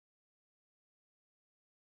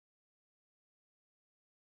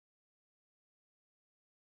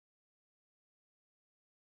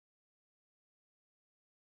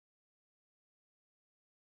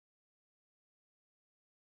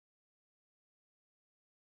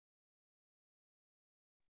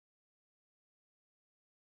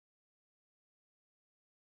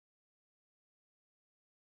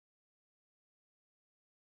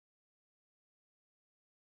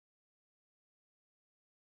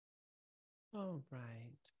All right.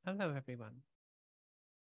 Hello, everyone.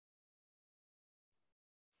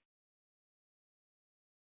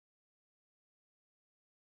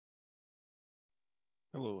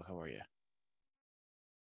 Hello, how are you?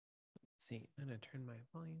 Let's see, I'm going to turn my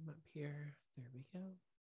volume up here. There we go.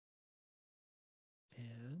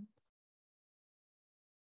 And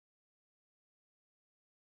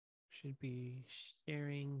should be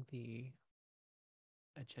sharing the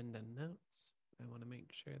agenda notes. I want to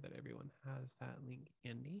make sure that everyone has that link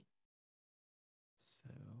handy. So,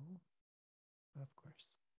 of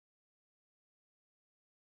course.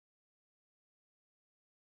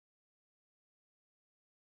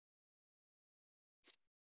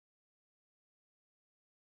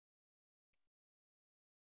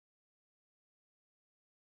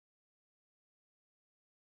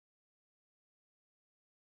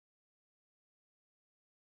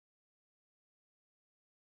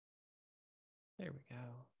 There we go.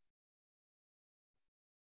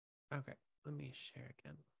 Okay, let me share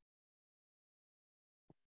again.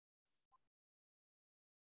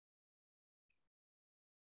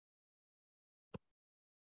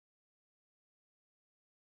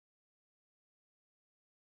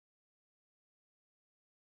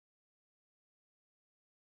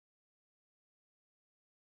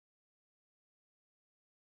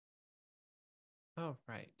 All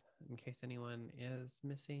right. In case anyone is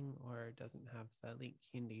missing or doesn't have the link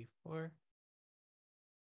handy for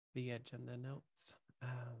the agenda notes,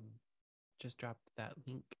 just dropped that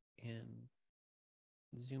link in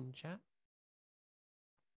Zoom chat.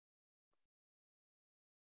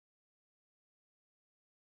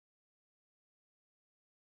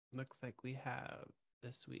 Looks like we have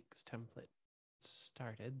this week's template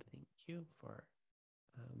started. Thank you for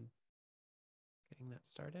getting that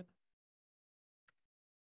started.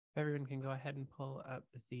 Everyone can go ahead and pull up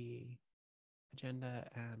the agenda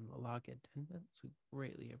and log attendance. We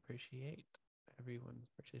greatly appreciate everyone's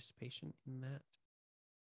participation in that.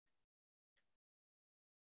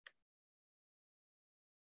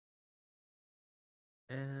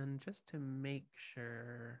 And just to make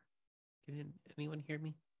sure, can anyone hear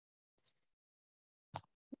me?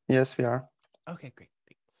 Yes, we are. Okay, great.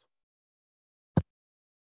 Thanks.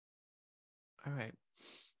 All right.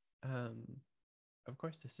 Of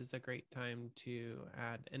course, this is a great time to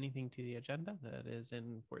add anything to the agenda that is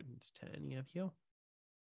important to any of you.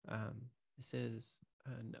 This is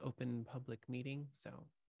an open public meeting, so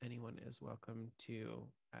anyone is welcome to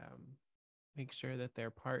make sure that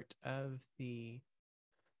they're part of the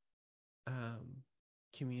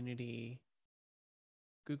community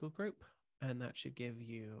Google group, and that should give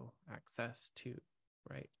you access to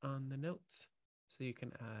write on the notes so you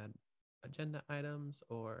can add agenda items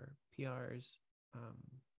or PRs,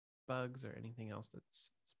 bugs, or anything else that's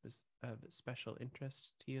of special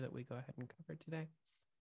interest to you that we go ahead and cover today.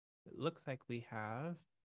 It looks like we have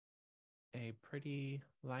a pretty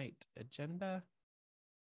light agenda.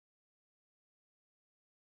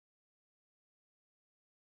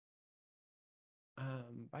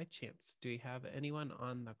 By chance, do we have anyone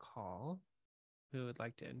on the call who would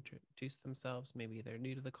like to introduce themselves? Maybe they're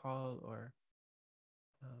new to the call or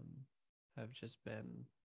have just been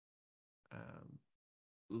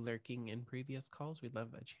lurking in previous calls. We'd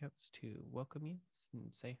love a chance to welcome you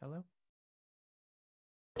and say hello.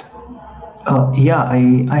 Yeah,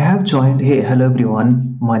 I have joined. Hey, hello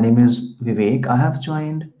everyone. My name is Vivek. I have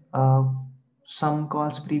joined some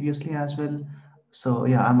calls previously as well. So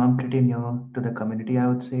yeah, I'm pretty new to the community, I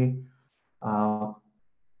would say. Uh,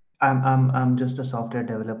 I'm just a software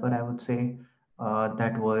developer, I would say,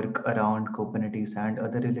 that work around Kubernetes and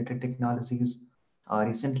other related technologies.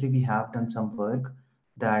 Recently, we have done some work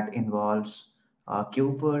that involves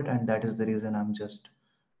KubeVirt, and that is the reason I'm just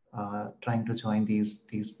trying to join these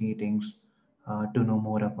meetings to know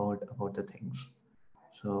more about the things.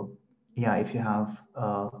 So yeah, if you have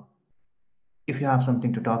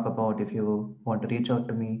something to talk about, if you want to reach out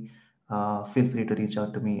to me, feel free to reach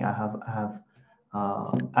out to me. I have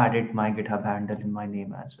added my GitHub handle in my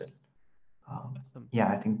name as well. Awesome. Yeah,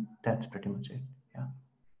 I think that's pretty much it. Yeah.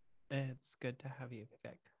 It's good to have you,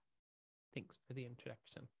 Vivek. Thanks for the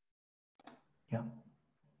introduction. Yeah.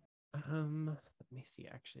 Let me see.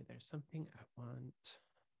 Actually, there's something I want to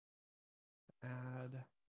add.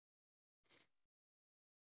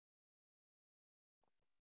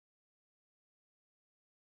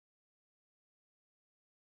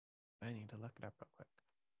 I need to look it up real quick.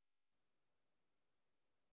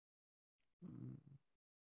 Hmm.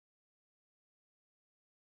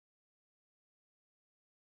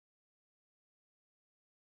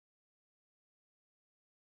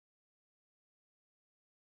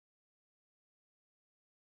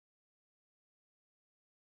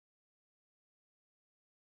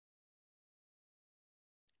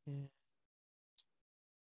 And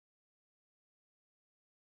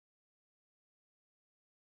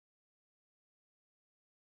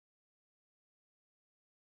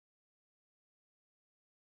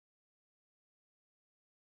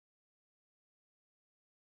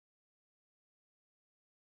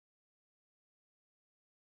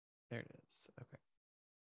there it is. Okay.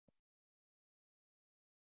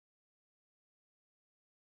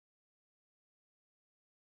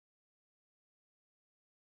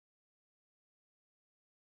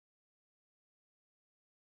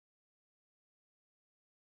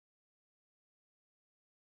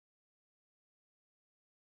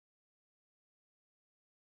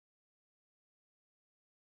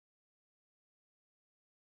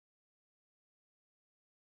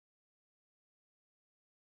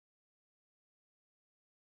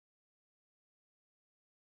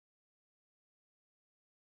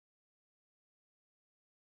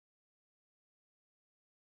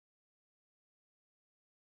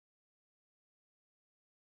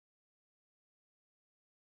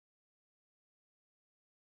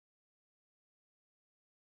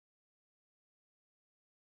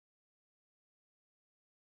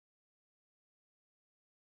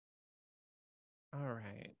 All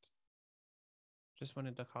right. Just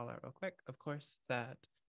wanted to call out real quick, of course, that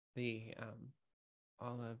the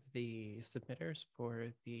all of the submitters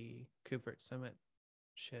for the KubeVirt Summit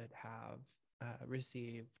should have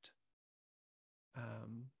received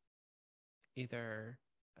either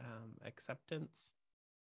acceptance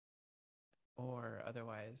or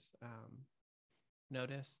otherwise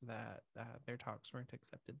notice that their talks weren't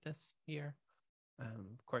accepted this year.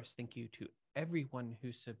 Of course, thank you to everyone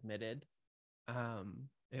who submitted.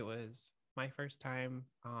 It was my first time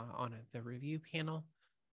on the review panel.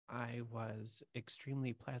 I was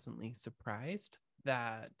extremely pleasantly surprised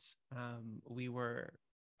that we were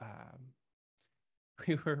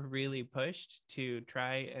we were really pushed to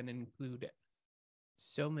try and include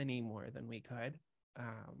so many more than we could.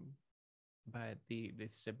 But the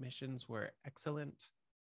submissions were excellent,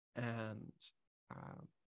 and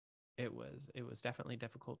it was definitely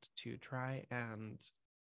difficult to try and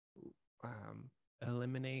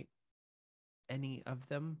eliminate any of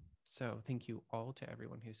them. So thank you all to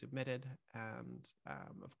everyone who submitted. And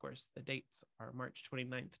of course, the dates are March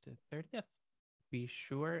 29th to 30th. Be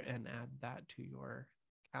sure and add that to your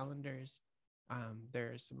calendars.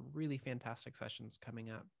 There's some really fantastic sessions coming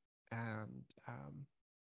up. And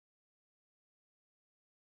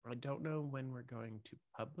I don't know when we're going to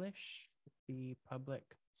publish the public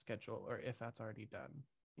schedule or if that's already done.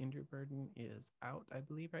 Andrew Burden is out, I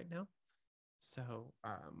believe, right now. So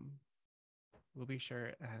we'll be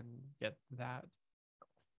sure and get that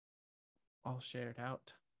all shared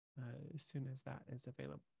out as soon as that is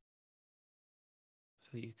available.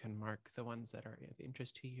 So you can mark the ones that are of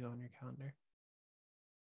interest to you on your calendar.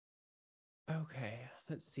 Okay,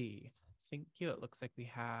 let's see. Thank you. It looks like we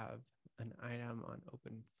have an item on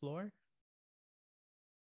open floor.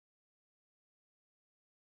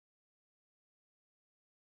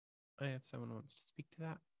 I have someone who wants to speak to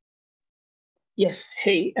that. Yes.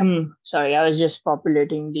 Hey, sorry, I was just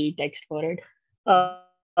populating the text for it. We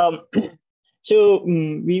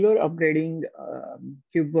were upgrading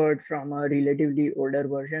KubeVirt from a relatively older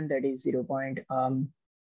version, that is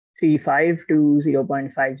 0.35 to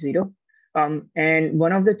 0.50. And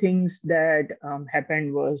one of the things that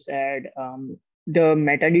happened was that the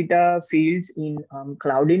metadata fields in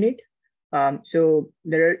Cloud Init. So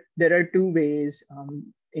there are two ways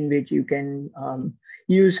in which you can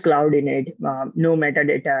use Cloud Init, no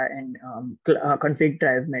metadata and config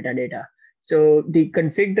drive metadata. So the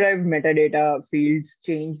config drive metadata fields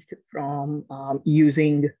changed from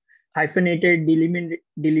using hyphenated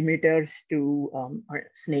delimiters to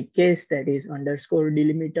snake case, that is underscore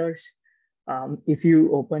delimiters. If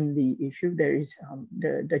you open the issue, there is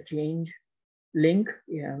the change link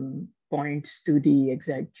points to the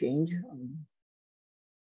exact change.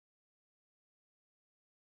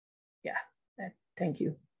 Thank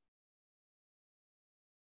you.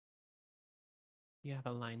 You have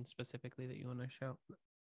a line specifically that you want to show?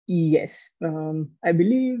 Yes, I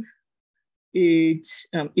believe it's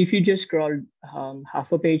if you just scroll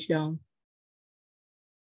half a page down.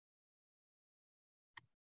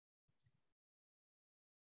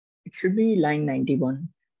 It should be line 91.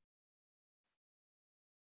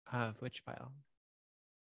 Of which file?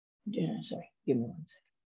 Yeah, sorry, give me 1 second.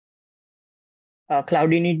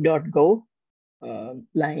 Cloudinit.go,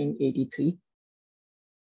 line 83.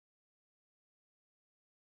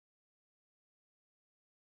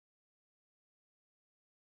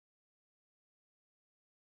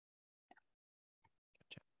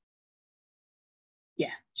 Gotcha.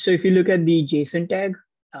 Yeah, So if you look at the JSON tag,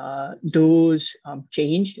 those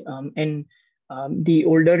changed, and the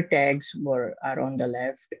older tags are on the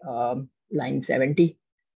left, line 70.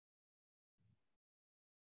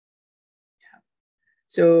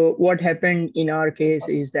 So what happened in our case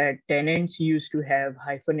is that tenants used to have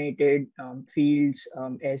hyphenated fields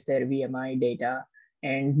as their VMI data.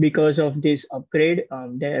 And because of this upgrade,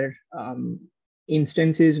 their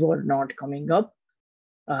instances were not coming up.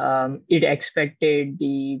 It expected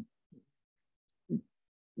the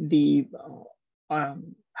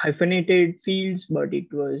hyphenated fields, but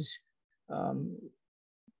it was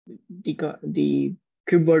the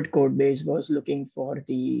KubeVirt code base was looking for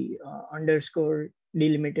the underscore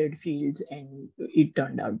delimited fields, and it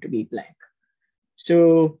turned out to be blank.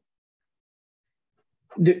 So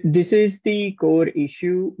this is the core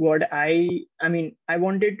issue. What I mean, I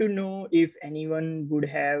wanted to know if anyone would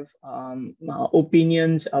have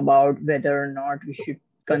opinions about whether or not we should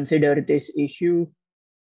consider this issue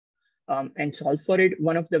and solve for it.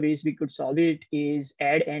 One of the ways we could solve it is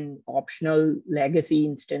add an optional legacy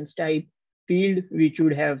instance type field, which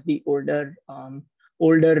would have the older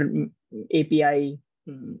API,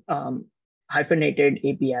 hyphenated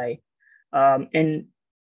API. And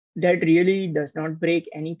that really does not break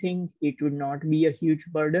anything. It would not be a huge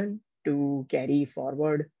burden to carry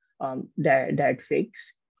forward that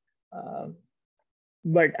fix.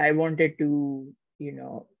 But I wanted to,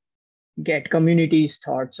 get community's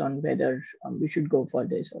thoughts on whether we should go for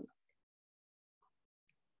this or not.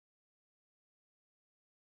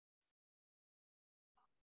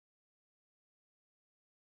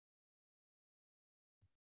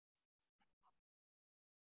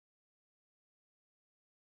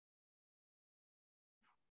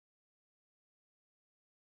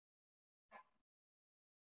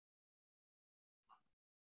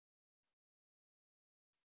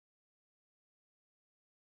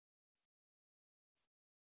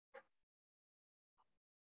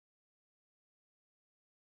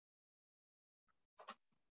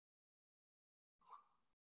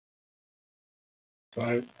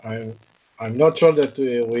 I'm not sure that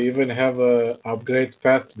we even have a upgrade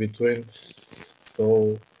path between,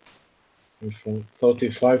 so from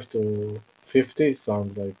 35 to 50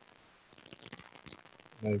 sounds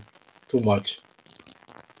like too much.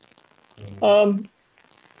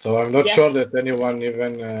 So I'm not sure that anyone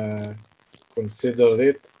even considered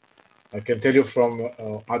it. I can tell you from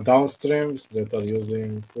downstreams that are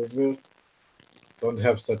using KubeVirt don't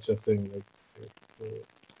have such a thing.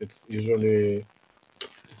 It's usually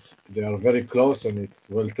they are very close and it's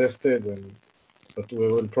well tested, but we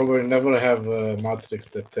will probably never have a matrix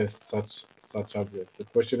that tests such objects. The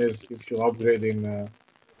question is, if you upgrade in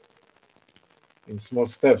small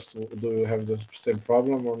steps, do you have the same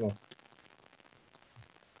problem or not?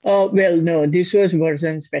 Well, no, this was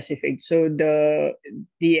version specific. So the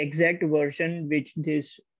exact version which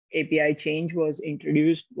this API change was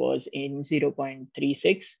introduced was in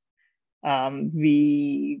 0.36.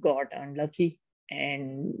 We got unlucky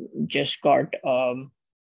and just got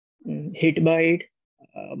hit by it.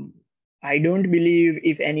 I don't believe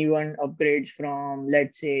if anyone upgrades from,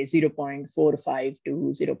 let's say, 0.45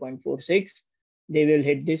 to 0.46, they will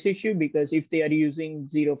hit this issue, because if they are using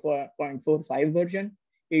 0.45 version,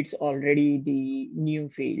 it's already the new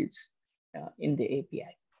fields in the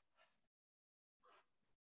API.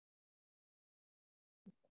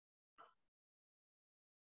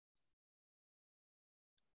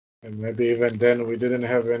 And maybe even then we didn't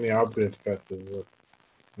have any upgrade paths.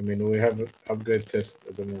 I mean, we have upgrade tests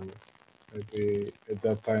at the moment. Maybe at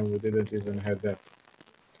that time we didn't even have that.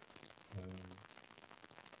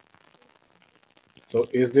 So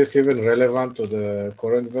is this even relevant to the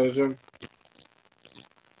current version?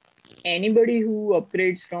 Anybody who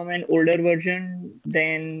upgrades from an older version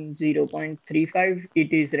than 0.35,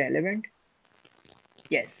 it is relevant.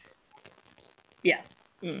 Yes. Yeah.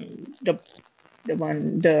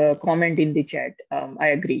 The comment in the chat, I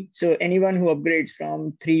agree. So anyone who upgrades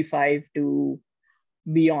from 3.5 to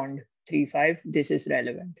beyond 3.5, this is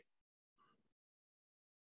relevant.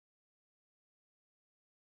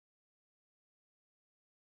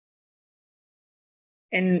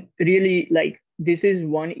 And really, like, this is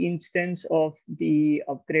one instance of the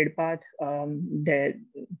upgrade path that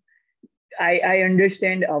I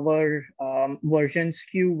understand our version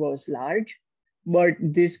skew was large, but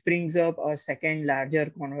this brings up a second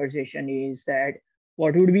larger conversation, is that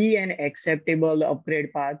what would be an acceptable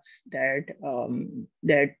upgrade paths that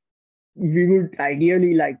that we would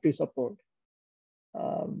ideally like to support.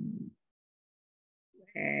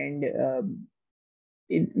 And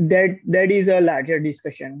that is a larger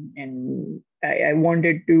discussion, and I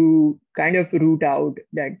wanted to kind of root out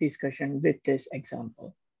that discussion with this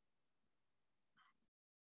example.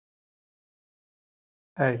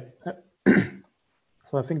 Hey,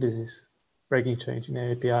 so I think this is breaking change in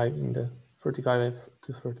API in the 35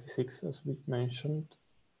 to 36, as we mentioned.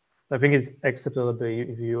 I think it's acceptable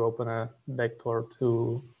if you open a backport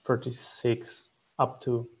to 36 up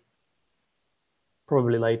to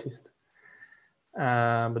probably latest,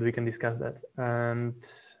 but we can discuss that. And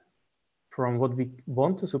from what we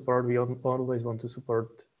want to support, we always want to support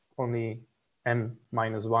only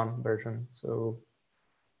N-1 version. So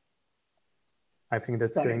I think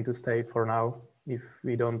that's going to stay for now if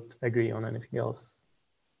we don't agree on anything else.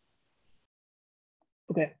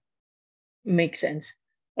 Okay, makes sense.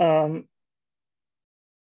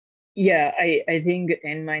 Yeah, I think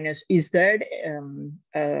N- is that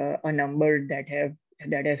a number that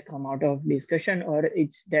has come out of discussion, or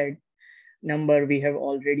it's that number we have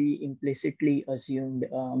already implicitly assumed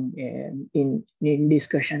in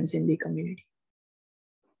discussions in the community?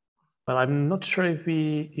 Well, I'm not sure if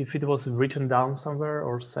it was written down somewhere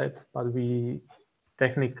or set, but we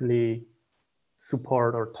technically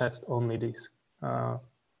support or test only this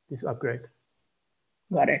upgrade.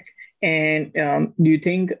 Got it. And do you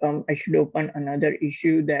think I should open another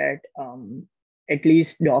issue that at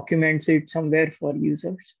least documents it somewhere for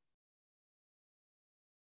users?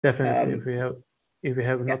 Definitely, if we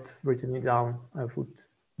have not written it down, I would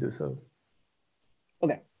do so.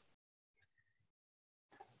 Okay.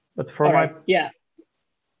 But from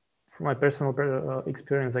my personal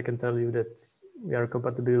experience, I can tell you that we are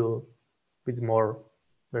compatible with more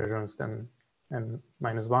versions than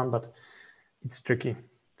N-1, but it's tricky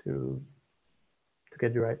to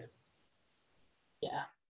get it right. Yeah.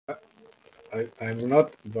 I'm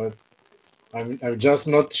not, but I'm just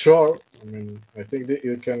not sure. I mean, I think that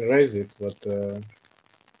you can raise it, but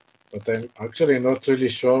I'm actually not really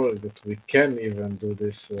sure that we can even do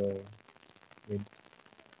this.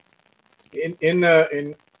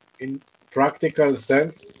 In practical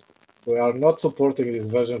sense, we are not supporting this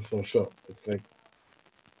version for sure. It's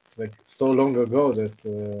like so long ago that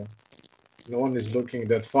no one is looking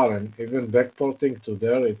that far, and even backporting to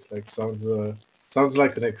there, it's like sounds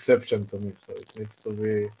like an exception to me. So it needs to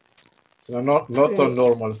be. It's not a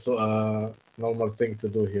normal thing to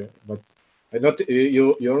do here. But I not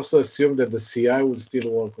you also assume that the CI will still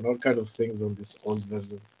work on all kind of things on this old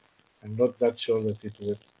version. I'm not that sure that it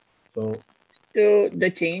will. So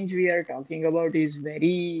the change we are talking about is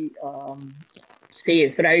very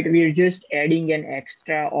safe, right? We're just adding an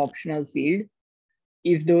extra optional field.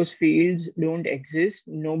 If those fields don't exist,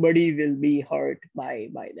 nobody will be hurt by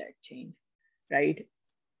that change, right?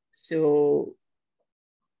 So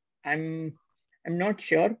I'm not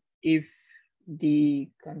sure if the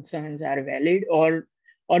concerns are valid, or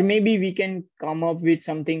maybe we can come up with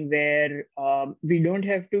something where we don't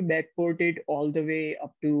have to backport it all the way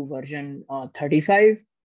up to version 35.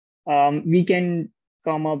 We can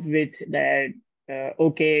come up with that.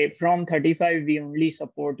 Okay, from 35 we only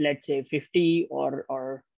support, let's say, 50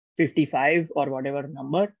 or 55 or whatever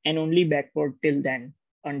number, and only backport till then,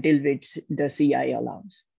 until which the CI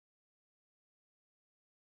allows.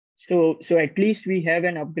 So at least we have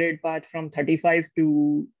an upgrade path from 35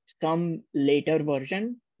 to some later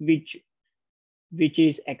version, which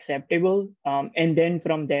is acceptable. And then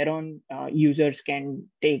from there on, users can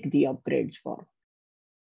take the upgrades for.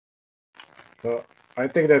 I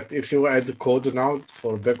think that if you add code now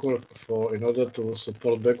for backward, in order to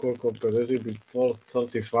support backward compatibility before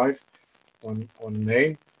 35 on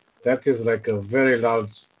main, that is like a very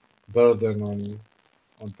large burden on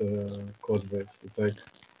the code base. It's like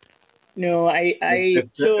no,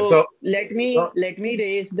 so let me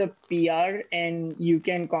raise the PR and you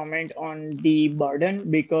can comment on the burden,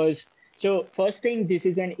 because so first thing, this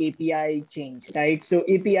is an API change, right? So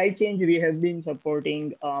API change, we have been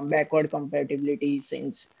supporting backward compatibility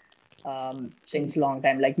since long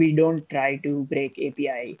time. Like, we don't try to break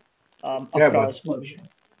API across version.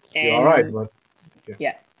 You're all right, but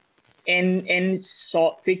yeah. And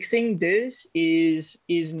so fixing this is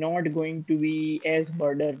not going to be as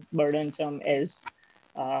burdensome as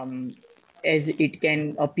it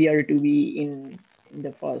can appear to be in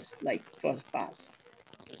the first pass.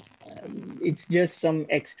 It's just some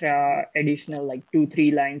extra additional, like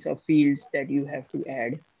 2-3 lines of fields that you have to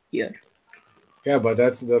add here. Yeah, but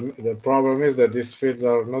that's the problem is that these fields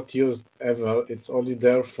are not used ever. It's only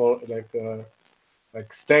there for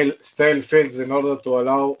like stale fields in order to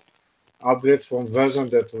allow upgrades from version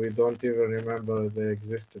that we don't even remember they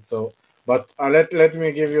existed. So, but let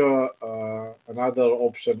me give you another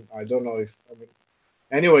option. I don't know if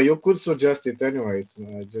Anyway, you could suggest it anyway.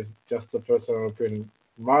 It's just a personal opinion.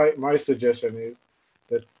 My suggestion is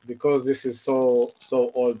that because this is so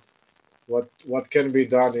old, what can be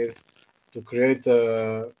done is to create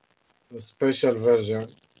a special version,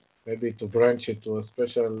 maybe to branch it to a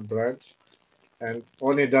special branch, and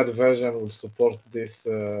only that version will support this.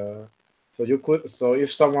 So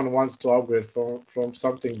if someone wants to upgrade from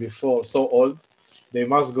something before so old, they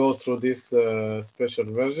must go through this special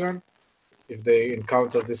version if they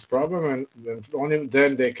encounter this problem, and only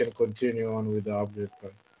then they can continue on with the upgrade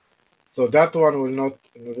plan. So that one will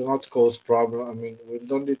not cause problem. I mean, we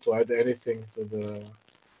don't need to add anything to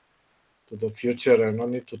the future and no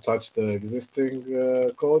need to touch the existing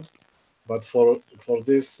code. But for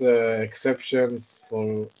these exceptions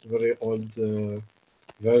for very old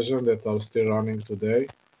version that are still running today,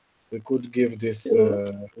 we could give this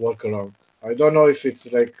workaround. I don't know if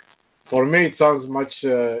it's like, for me it sounds much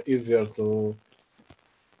easier to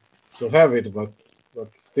have it, but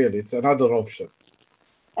still it's another option.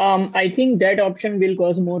 I think that option will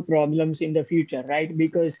cause more problems in the future, right?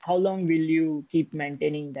 Because how long will you keep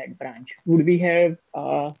maintaining that branch? Would we have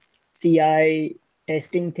CI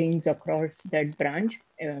testing things across that branch?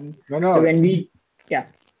 No. So when we, yeah.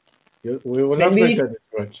 We will not maintain this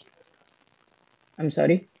branch. I'm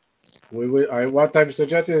sorry? What I'm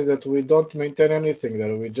suggesting is that we don't maintain anything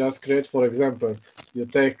there. We just create, for example, you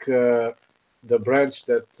take the branch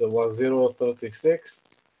that was 036,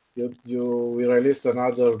 we release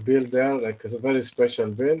another build there, like a very special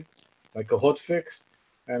build, like a hotfix,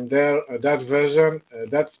 and there that version,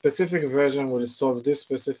 that specific version will solve this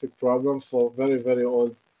specific problem for very, very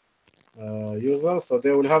old users. So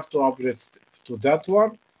they will have to upgrade to that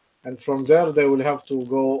one, and from there they will have to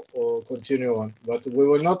go or continue on. But we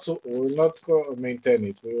will not maintain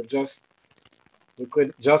it. We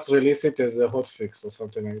could just release it as a hotfix or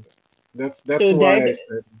something like that. That's So why I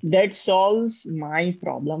said that solves my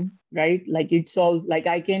problem, right? Like it solves, like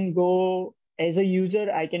I can go as a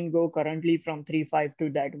user, I can go currently from 3.5 to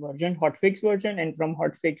that version, hotfix version, and from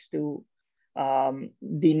hotfix to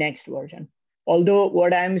the next version. Although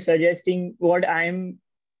what I'm suggesting,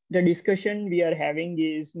 the discussion we are having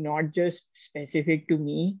is not just specific to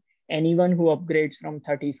me. Anyone who upgrades from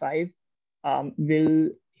 35 will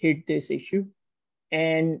hit this issue.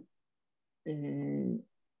 And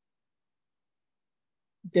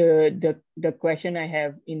the question I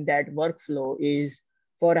have in that workflow is,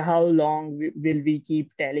 for how long will we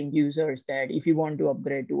keep telling users that if you want to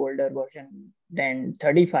upgrade to older version than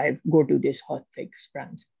 35, go to this hotfix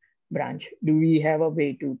branch? Do we have a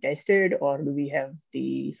way to test it, or do we have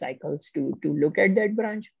the cycles to look at that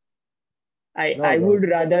branch? I would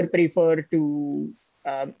rather prefer to,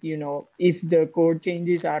 if the code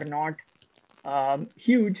changes are not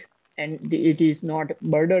huge and it is not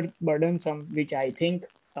burdensome, which I think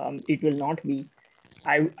it will not be.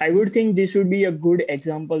 I would think this would be a good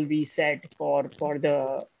example we set for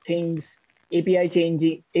the things,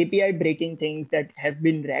 API breaking things that have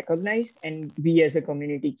been recognized, and we as a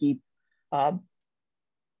community keep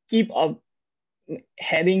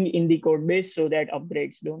having in the code base so that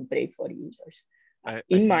upgrades don't break for users.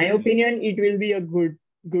 In my opinion, it will be a good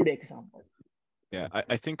example. Yeah,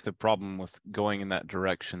 I think the problem with going in that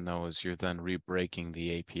direction, though, is you're then re-breaking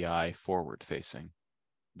the API forward-facing,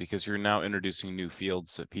 because you're now introducing new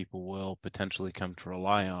fields that people will potentially come to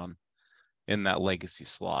rely on in that legacy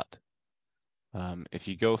slot. If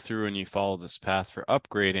you go through and you follow this path for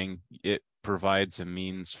upgrading, it provides a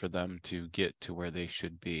means for them to get to where they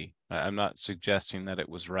should be. I'm not suggesting that it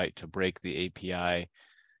was right to break the API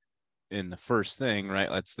in the first thing, right?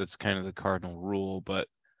 That's kind of the cardinal rule, but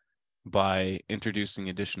by introducing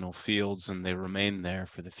additional fields and they remain there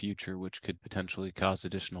for the future, which could potentially cause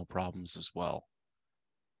additional problems as well.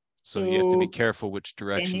 So you have to be careful which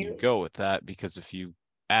direction you go with that, because if you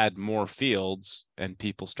add more fields and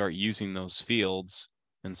people start using those fields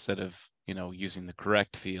instead of, using the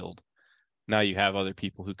correct field, now you have other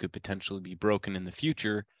people who could potentially be broken in the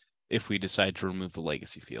future if we decide to remove the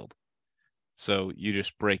legacy field. So you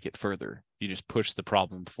just break it further. You just push the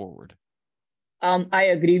problem forward. I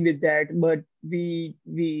agree with that, but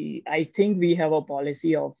I think we have a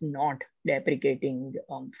policy of not deprecating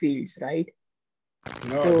fields, right?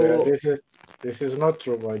 No, this is not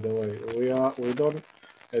true. By the way, we don't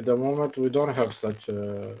at the moment. We don't have such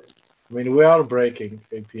a. I mean, we are breaking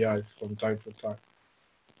APIs from time to time.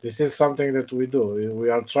 This is something that we do. We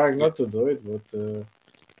are trying not to do it, but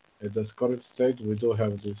at the current stage, we do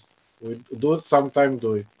have this. We do sometimes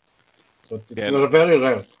do it, but it's very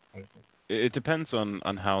rare, I think. It depends on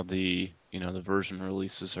how the the version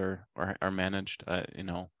releases are managed.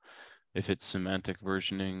 if it's semantic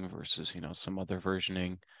versioning versus, some other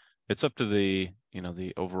versioning. It's up to the,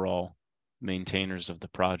 the overall maintainers of the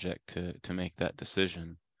project to make that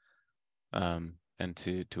decision, and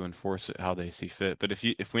to enforce it how they see fit. But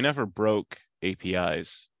if we never broke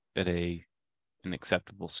APIs at an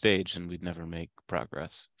acceptable stage, then we'd never make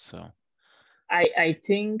progress. So I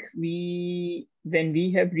think when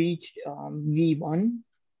we have reached V1,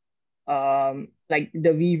 like the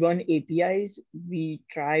V1 APIs, we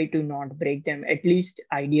try to not break them, at least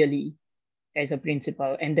ideally, as a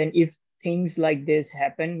principle. And then if things like this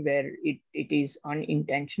happen where it is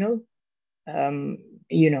unintentional,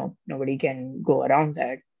 nobody can go around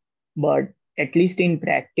that. But at least in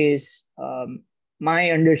practice,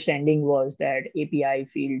 my understanding was that API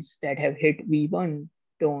fields that have hit V1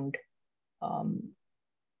 don't, um,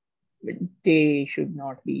 they should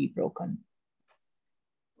not be broken.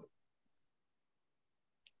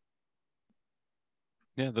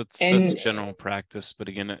 yeah, that's And general practice. But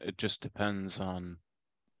again, it just depends on,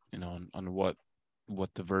 on what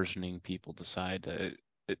the versioning people decide.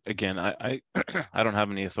 Again, I I don't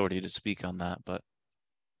have any authority to speak on that, but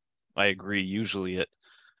I agree. Usually at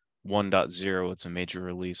 1.0, it's a major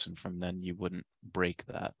release, and from then you wouldn't break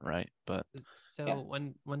that, right? But So yeah.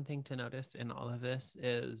 one thing to notice in all of this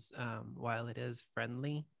is, while it is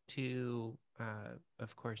friendly to,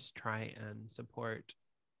 of course, try and support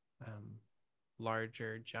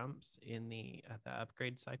larger jumps in the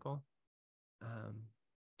upgrade cycle,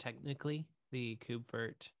 technically the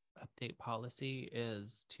KubeVirt update policy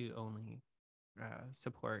is to only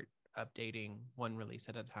support updating one release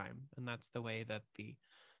at a time, and that's the way that the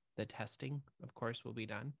testing, of course, will be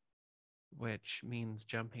done, which means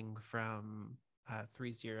jumping from a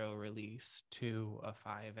 3.0 release to a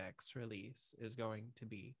 5x release is going to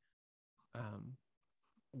be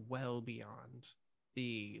well beyond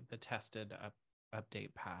the tested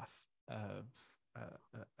update path of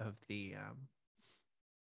the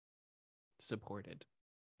supported,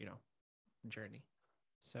 journey.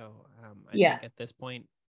 So I Yeah. think at this point,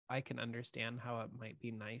 I can understand how it might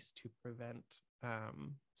be nice to prevent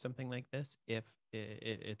something like this if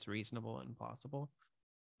it's reasonable and plausible,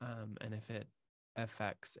 and if it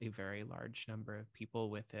affects a very large number of people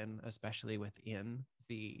within, especially within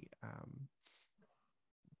the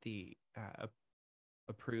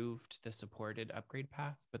approved, the supported upgrade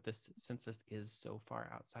path. But since this is so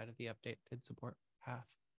far outside of the updated support path,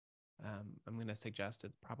 I'm going to suggest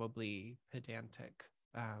it's probably pedantic,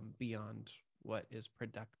 beyond what is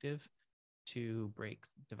productive to break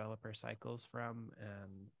developer cycles from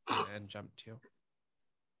and jump to.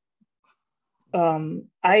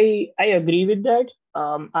 I agree with that.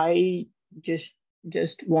 I just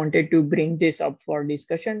wanted to bring this up for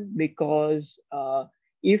discussion because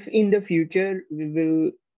if in the future we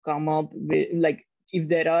will come up with, like, if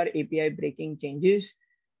there are API breaking changes,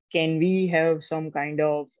 can we have some kind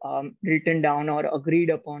of written down or agreed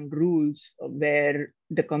upon rules where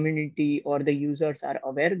the community or the users are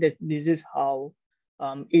aware that this is how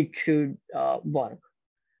it should work?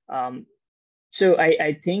 Um, so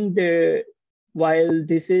I think while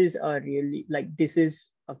this is a really, like, this is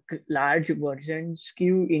a large version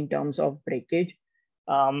skew in terms of breakage,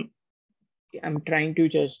 um, I'm trying to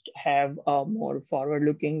just have a more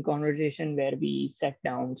forward-looking conversation where we set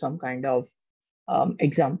down some kind of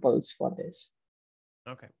examples for this.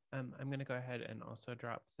 Okay. I'm going to go ahead and also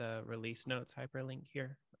drop the release notes hyperlink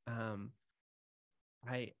here.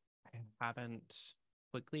 I haven't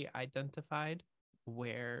quickly identified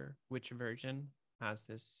which version has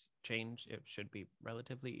this change. It should be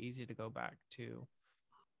relatively easy to go back to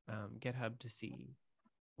GitHub to see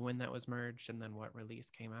when that was merged and then what release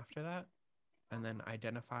came after that, and then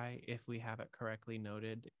identify if we have it correctly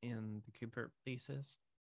noted in the KubeVirt releases.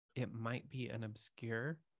 It might be an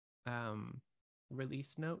obscure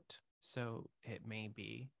release note, so it may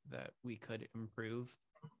be that we could improve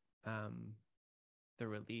the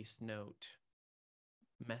release note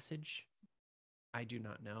message. I do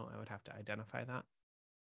not know. I would have to identify that.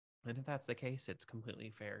 And if that's the case, it's completely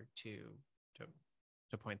fair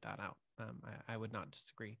to point that out. I would not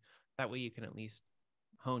disagree. That way you can at least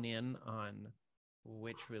hone in on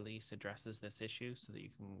which release addresses this issue so that you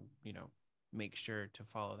can, make sure to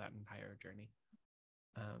follow that entire journey.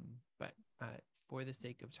 But for the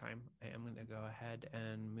sake of time, I am going to go ahead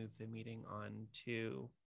and move the meeting on to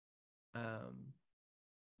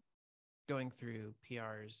going through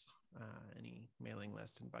PRs, any mailing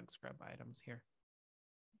list and bug scrub items here.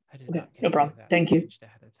 I did not get no problem. that Thank you. staged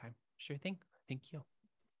ahead of time. Sure thing. Thank you.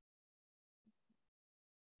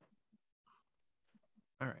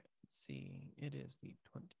 All right, let's see. It is the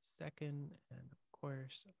 22nd, and of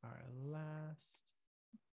course, our last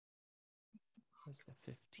was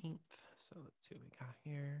the 15th. So let's see what we got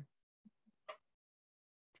here.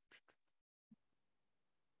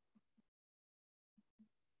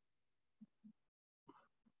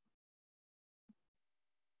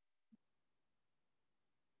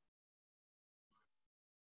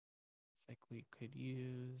 It's like we could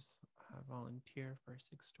use a volunteer for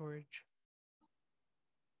 6 storage.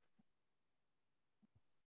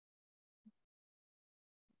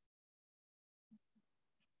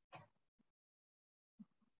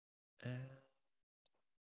 And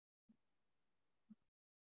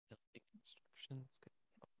building instructions could be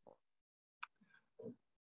helpful.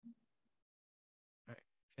 All right,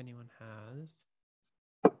 if anyone has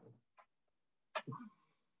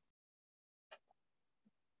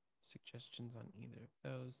suggestions on either of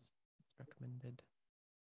those, it's recommended.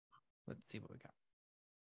 Let's see what we got.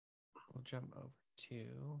 We'll jump over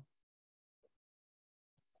to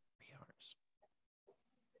PRs.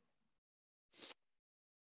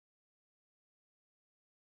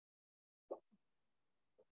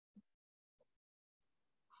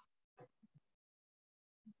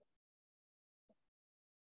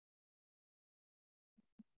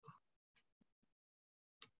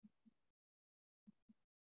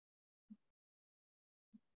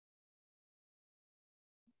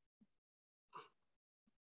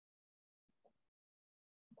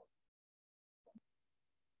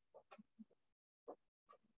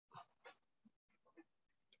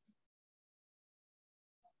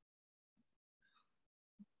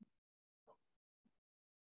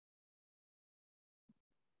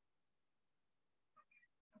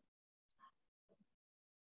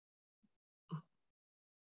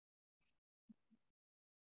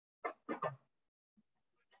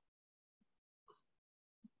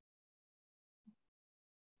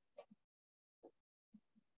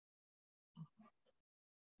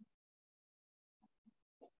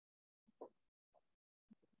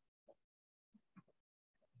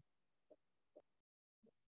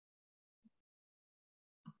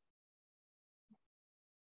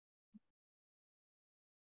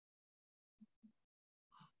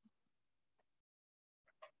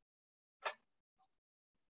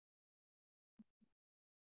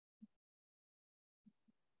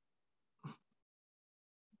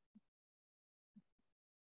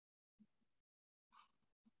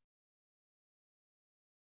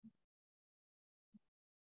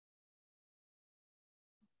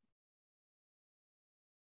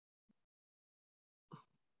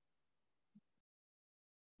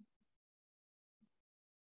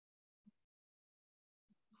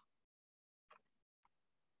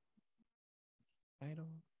 Title.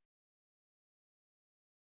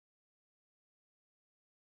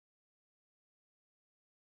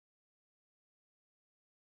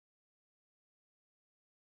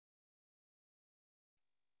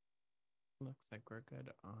 Looks like we're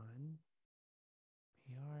good on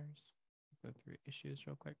PRs. Go through issues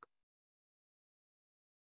real quick.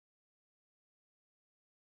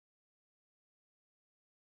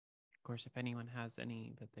 Of course, if anyone has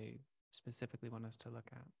any that they specifically want us to look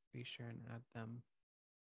at, be sure and add them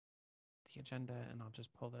to the agenda, and I'll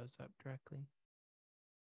just pull those up directly.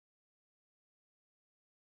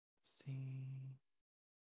 See.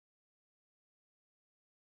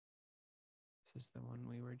 This is the one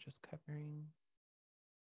we were just covering.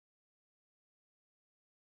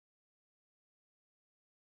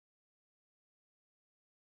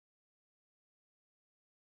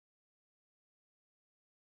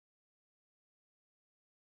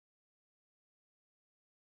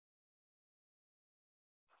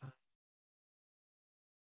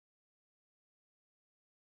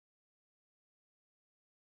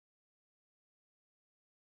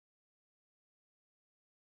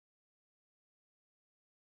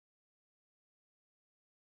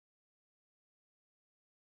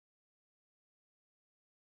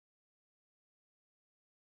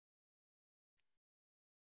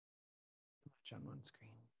 Much on one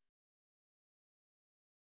screen.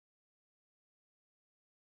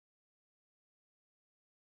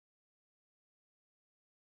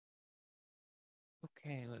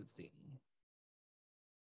 Okay, let's see.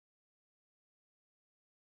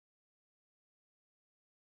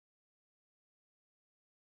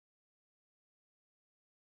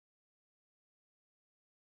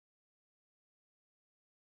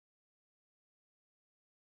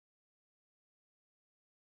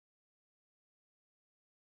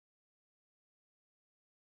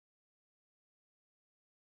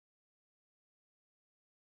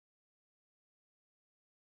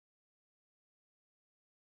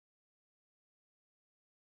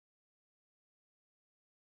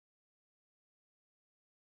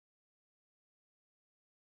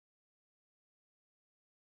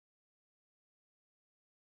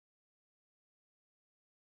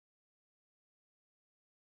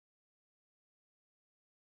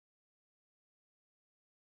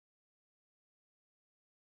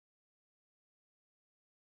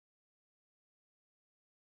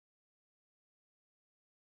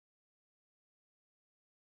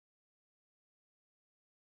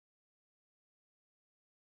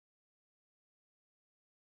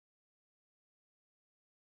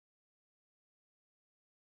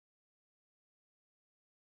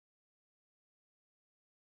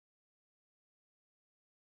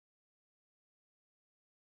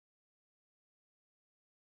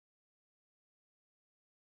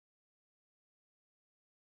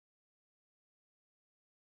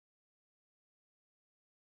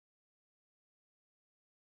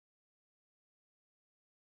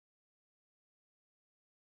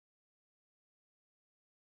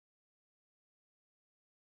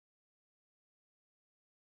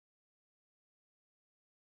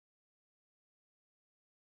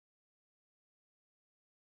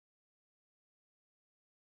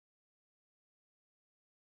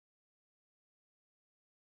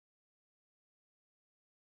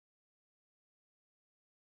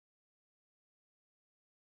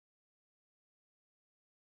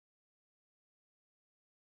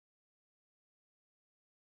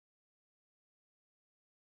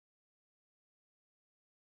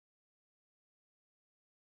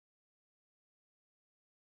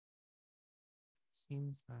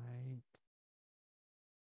 seems like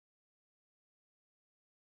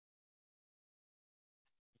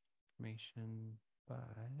information, but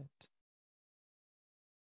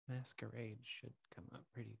Masquerade should come up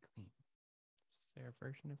pretty clean. Is there a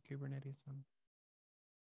version of Kubernetes on,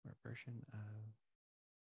 or a version of?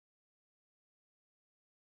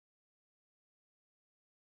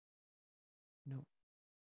 Nope.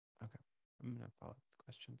 Okay, I'm gonna follow up with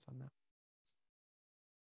questions on that.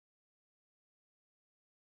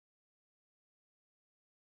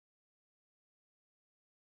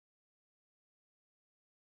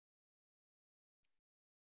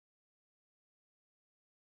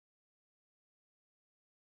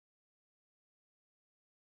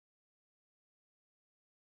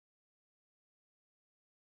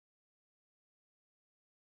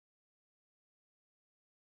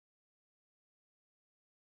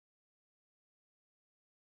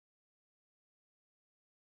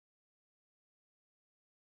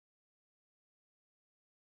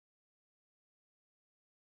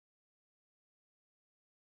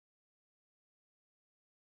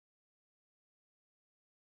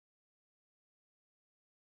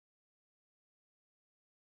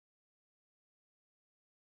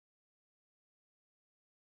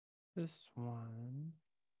 This one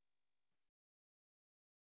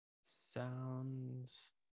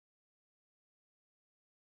sounds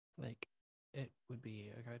like it would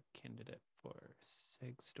be a good candidate for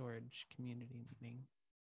SIG storage community meeting.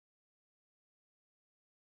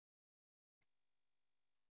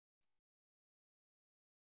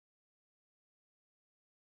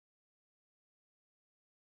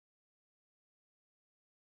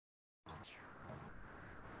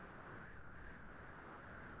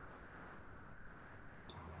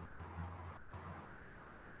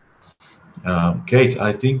 Kate,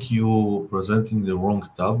 I think you presenting the wrong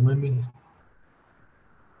tab, maybe,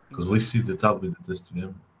 because we see the tab with the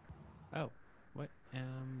STM. Oh, what?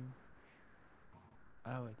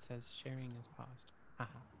 Oh, it says sharing is paused. Haha,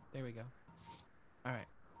 there we go. All right.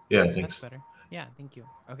 Yeah, thanks. That's better. Yeah, thank you.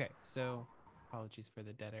 Okay, so apologies for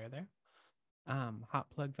the dead air there. Hot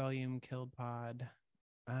plug volume, killed pod,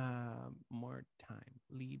 more time,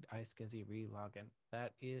 lead iSCSI relogin.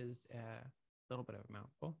 That is a little bit of a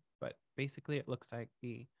mouthful, but basically it looks like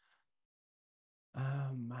the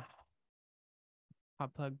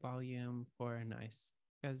hot plug volume for an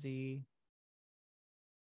iSCSI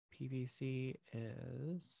PVC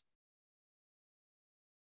is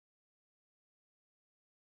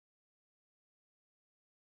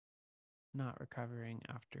not recovering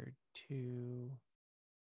after 2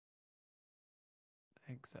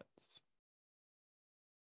 exits.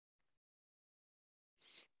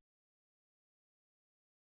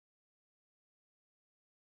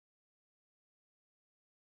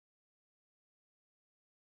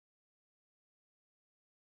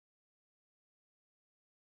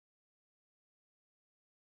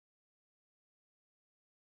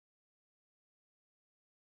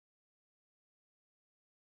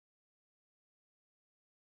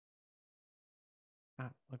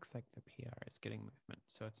 Looks like the PR is getting movement,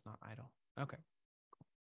 so it's not idle. Okay, cool.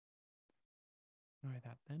 Ignore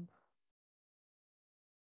that then.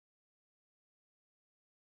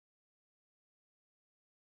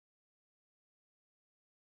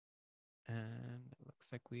 And it looks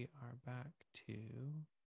like we are back to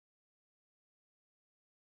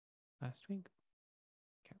last week.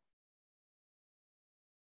 Okay.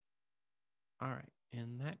 All right.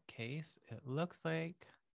 In that case, it looks like,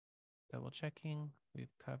 double checking,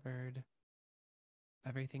 we've covered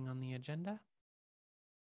everything on the agenda.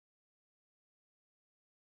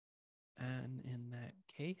 And in that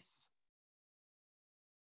case,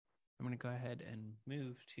 I'm going to go ahead and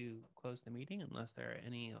move to close the meeting unless there are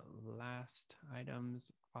any last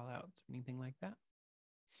items, call outs, or anything like that.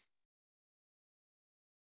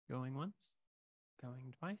 Going once,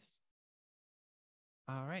 going twice.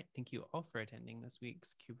 All right. Thank you all for attending this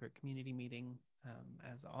week's KubeVirt community meeting.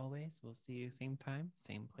 As always, we'll see you same time,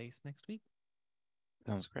 same place next week.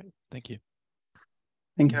 Sounds great. Thank you.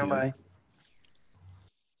 Thank you. Bye.